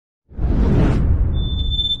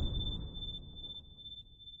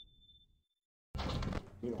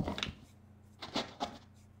I'm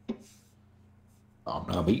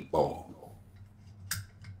not meatball.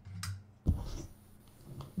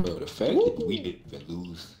 But the fact that we didn't even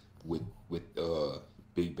lose with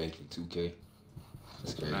Big Bacon 2K.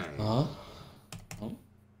 That's crazy. Huh?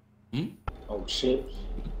 Oh shit.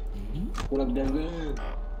 What up, Devin?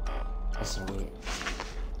 That's some weird.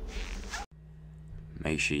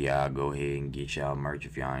 Make sure y'all go ahead and get y'all merch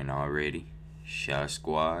if y'all ain't already. Shot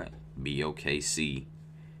Squad, BOKC.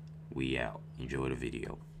 We out. Enjoy the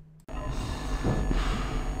video. This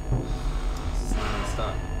is not gonna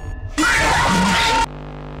stop.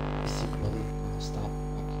 Is it really gonna stop?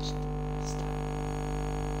 Stop.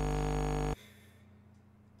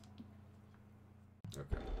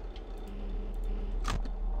 Okay.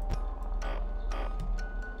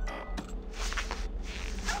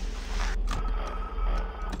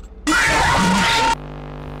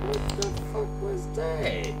 What the fuck was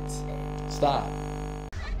that? Stop.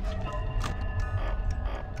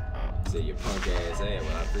 See your punk ass ass.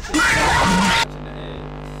 Well, I appreciate you watching the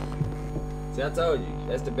ass. See, I told you,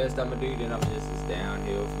 that's the best I'ma do. Then I'm just it's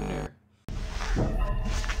downhill from there.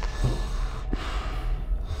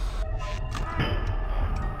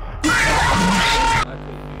 I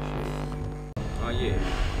couldn't do shit. Oh yeah.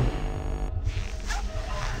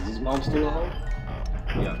 Is his mom still at home?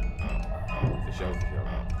 Yeah. For sure, for sure.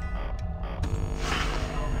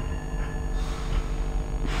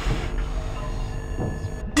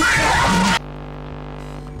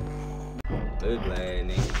 Good lad,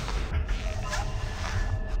 nigga.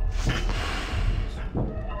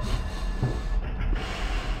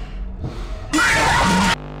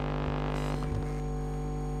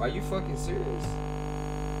 Are you fucking serious?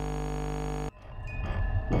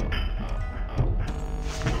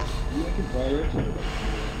 You making progress?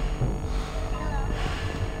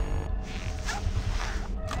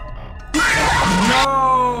 No!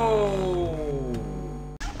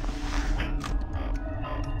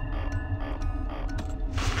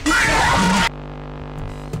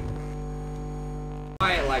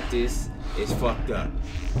 Quiet like this is fucked up.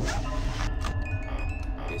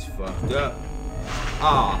 It's fucked up.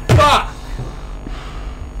 Aw, fuck!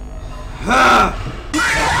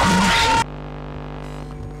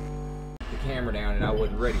 The camera down and I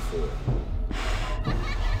wasn't ready for it.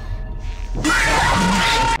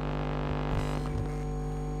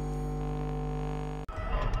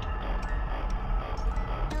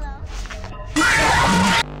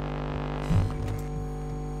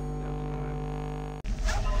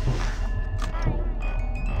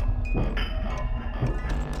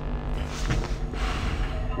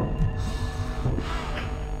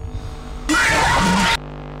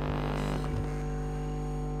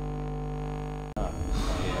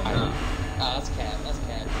 That's cat. That's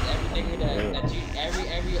cat. Every nigga that you, every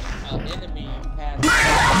enemy you pass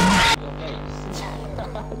your face.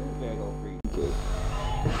 They're gonna breathe good.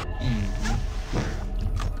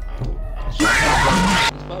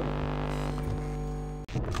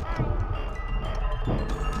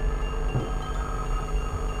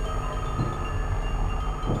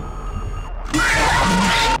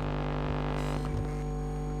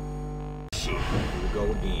 Shit, here we go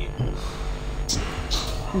again.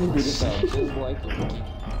 Look at this out. This boy can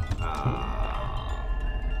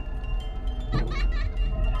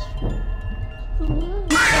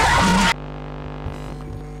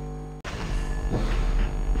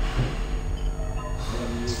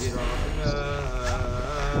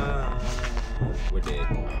We're dead.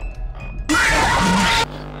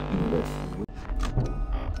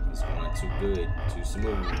 It's going too good, too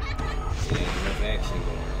smooth. It ain't enough action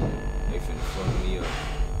going on. They finna fuck me up.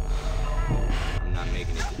 I'm not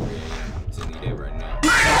making it to 3 AM. I'm telling you that right now.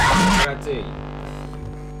 What I tell you?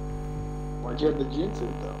 Why'd you have the gin to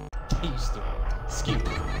it though? He used to skip.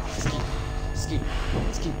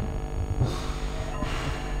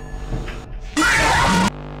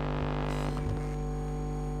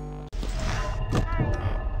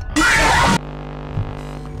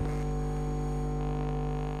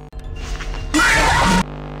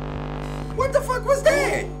 What the fuck was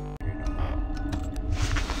that? You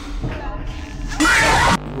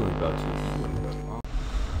worry about you. You worry about mom.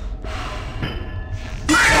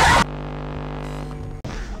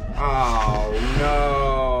 Oh no.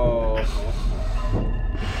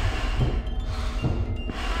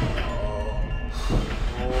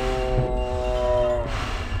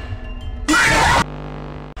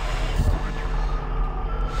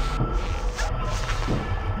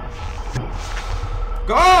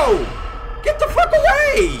 Go! Get the fuck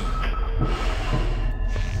away!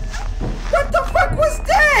 What the fuck was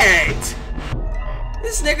that?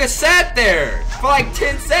 This nigga sat there for like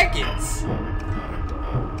 10 seconds.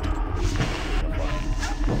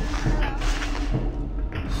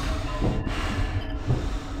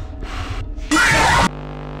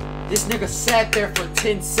 This nigga sat there for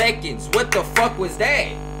 10 seconds. What the fuck was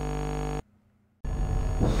that?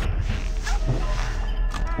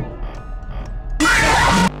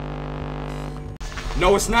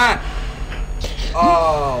 No, it's not.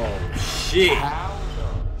 Oh, shit.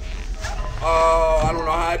 Oh, I don't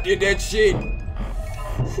know how I did that shit.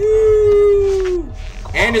 Whew.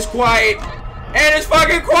 And it's quiet. And it's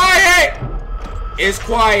fucking quiet. It's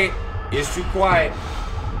quiet. It's too quiet.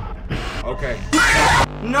 Okay.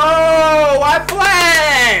 No, I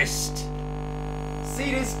flashed.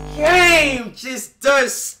 See, this game just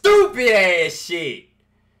does stupid ass shit.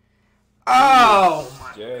 Oh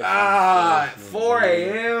my god. 4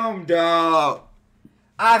 a.m. dog.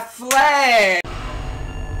 I flashed.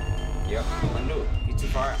 Yep, I knew it. He's too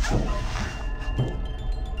far out.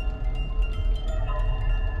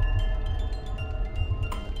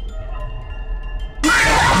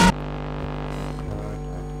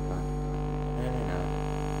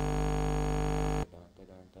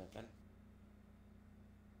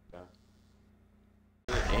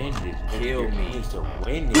 Kill me. To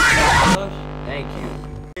win it. Thank you.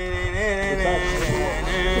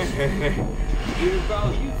 You bro,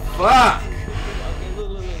 you Fuck. okay,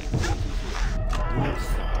 look.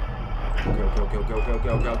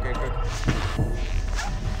 Go.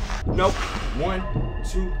 Nope. 1,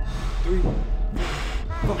 2, 3,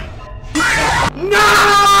 4. No!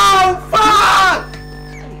 Fuck!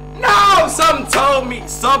 No!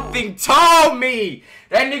 Something told me!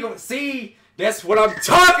 That nigga, see? That's what I'm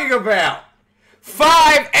talking about!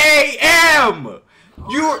 5 a.m.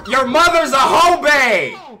 Your mother's a hoe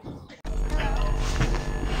babe.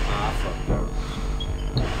 I fucked up.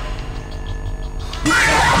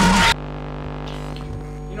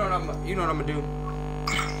 You know what I'm gonna do?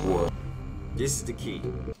 What? This is the key.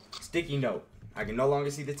 Sticky note. I can no longer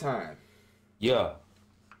see the time. Yeah.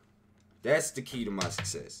 That's the key to my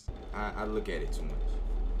success. I look at it too much.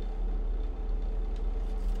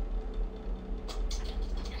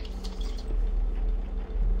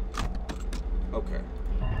 Okay.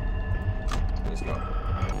 Let's go.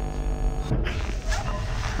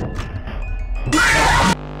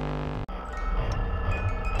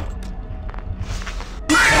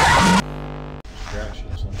 Trash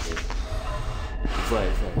or something. It's like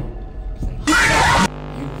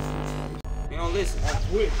You don't listen. I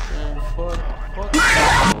quit, man. Fuck.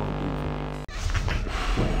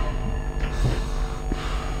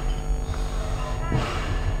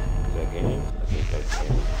 that game. I think that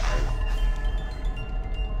game.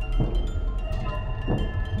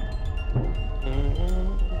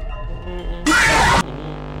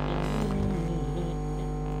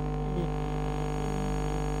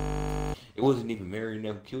 It wasn't even Mary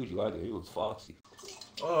who killed you either. It was Foxy.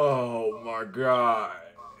 Oh my god.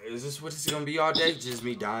 Is this what it's gonna be all day? Just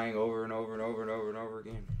me dying over and over and over and over and over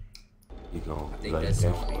again? You gonna I think like that's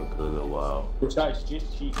that something. for a good little while. Besides,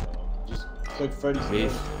 just cheat, dog. Just click Freddy's name.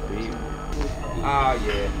 Ah,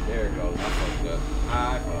 yeah. There it goes. I fucked up.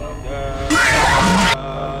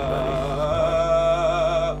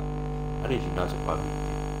 I need you not to fuck me.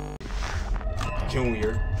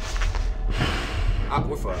 Junior.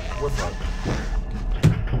 We're fucked. We're fucked.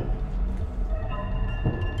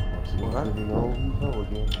 I didn't know who know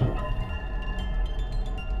again.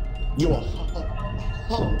 You are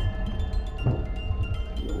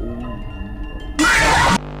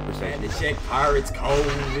Had to check Pirates Cove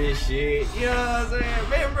and shit. You know what I'm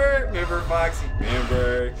saying? Remember Foxy?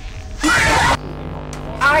 Remember?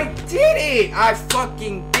 I did it! I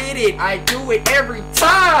fucking did it! I do it every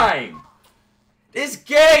time! This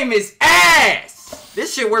game is ass!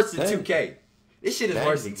 This shit worse than 2K. This shit is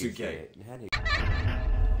worse than 2K.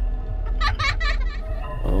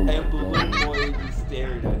 Oh my And Balloon god. Boy is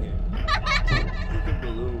staring at him. Look at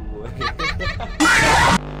Balloon Boy.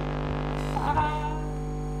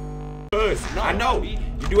 Cuz, No, I know. You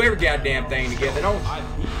do every goddamn thing together, don't you? I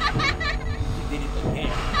beat him. He did it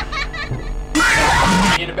again.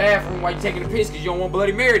 In the bathroom while you taking a piss because you don't want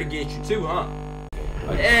Bloody Mary to get you too, huh?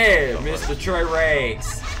 Yeah, Mr. Troy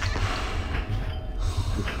Rags.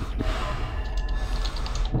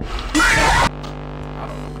 I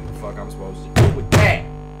don't know what the fuck I'm supposed to do with that.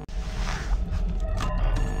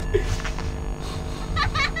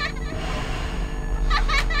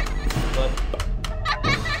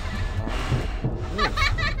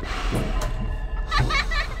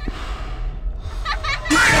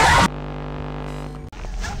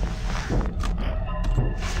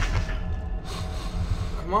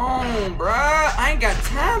 Come on, bruh. I ain't got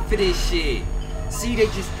time for this shit. See, they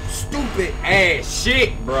just stupid ass shit,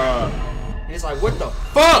 bruh. And it's like, what the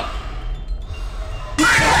fuck?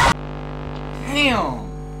 Damn.